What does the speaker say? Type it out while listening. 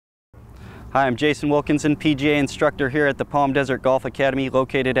Hi, I'm Jason Wilkinson, PGA instructor here at the Palm Desert Golf Academy,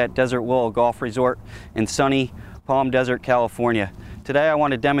 located at Desert Willow Golf Resort in sunny Palm Desert, California. Today I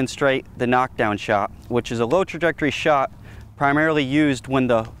want to demonstrate the knockdown shot, which is a low trajectory shot primarily used when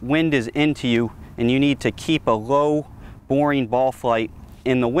the wind is into you and you need to keep a low, boring ball flight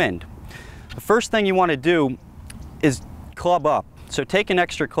in the wind. The first thing you want to do is club up. So take an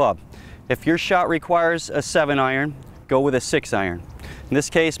extra club. If your shot requires a 7-iron, go with a 6-iron. In this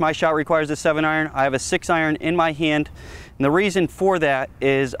case, my shot requires a 7-iron. I have a 6-iron in my hand. And the reason for that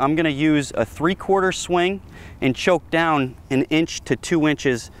is I'm going to use a 3/4 swing and choke down 1 inch to 2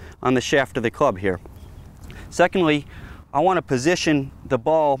 inches on the shaft of the club here. Secondly, I want to position the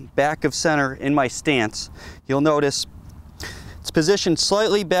ball back of center in my stance. You'll notice it's positioned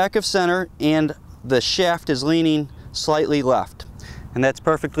slightly back of center and the shaft is leaning slightly left. And that's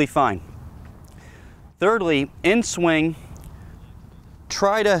perfectly fine. Thirdly, in swing,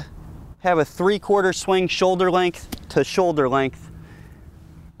 try to have a 3/4 swing shoulder length to shoulder length,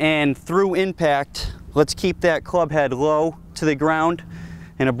 and through impact, let's keep that club head low to the ground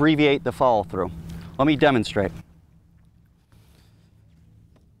and abbreviate the follow through. Let me demonstrate.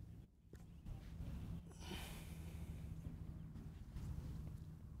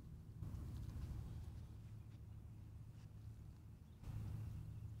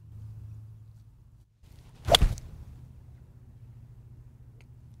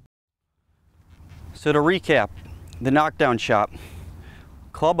 So to recap, the knockdown shot: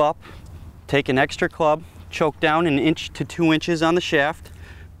 club up, take an extra club, choke down 1 inch to 2 inches on the shaft,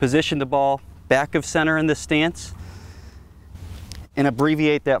 position the ball back of center in the stance, and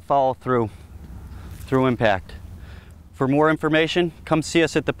abbreviate that follow through impact. For more information, come see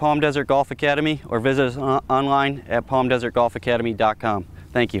us at the Palm Desert Golf Academy or visit us online at palmdesertgolfacademy.com.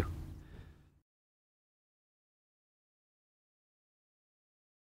 Thank you.